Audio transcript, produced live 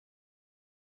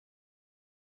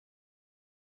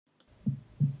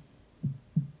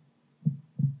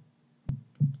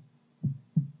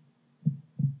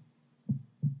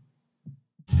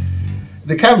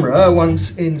The camera,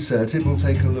 once inserted, will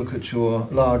take a look at your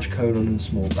large colon and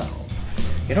small bowel.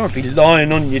 You don't want to be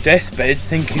lying on your deathbed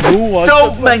thinking, oh, I...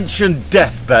 Don't mention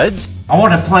deathbeds! I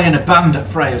want to play in a band at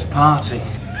Freya's party.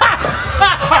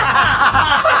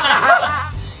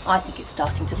 I think it's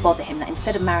starting to bother him that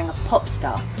instead of marrying a pop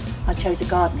star, I chose a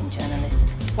gardening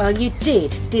journalist. Well, you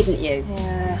did, didn't you?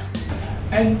 Yeah.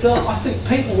 And I think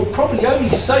people would probably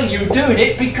only say you were doing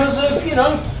it because of, you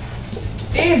know,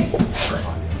 him.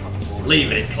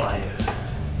 Leave it, Clive.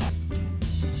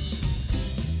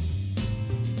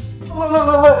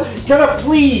 Look, can I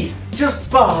please just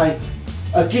buy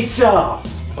a guitar?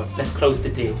 Come on, let's close the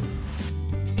deal.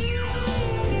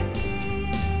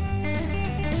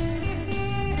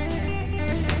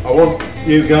 I want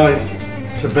you guys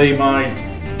to be my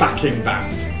backing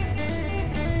band.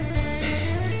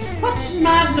 What's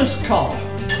madness, Connor?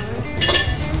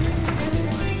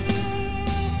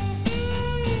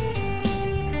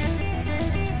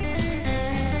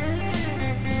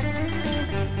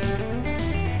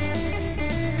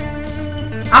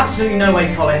 Absolutely no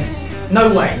way, Colin.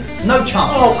 No way. No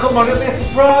chance. Oh, come on, it'll be a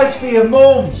surprise for your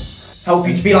mum. Help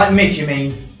you to be like Midge, you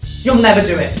mean? You'll never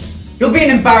do it. You'll be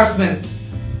an embarrassment.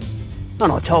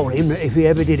 And I told him that if he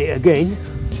ever did it again,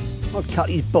 I'd cut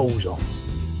his balls off.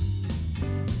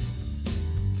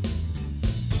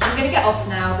 I'm going to get off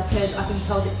now because I've been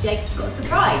told that Jake's got a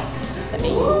surprise for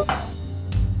me.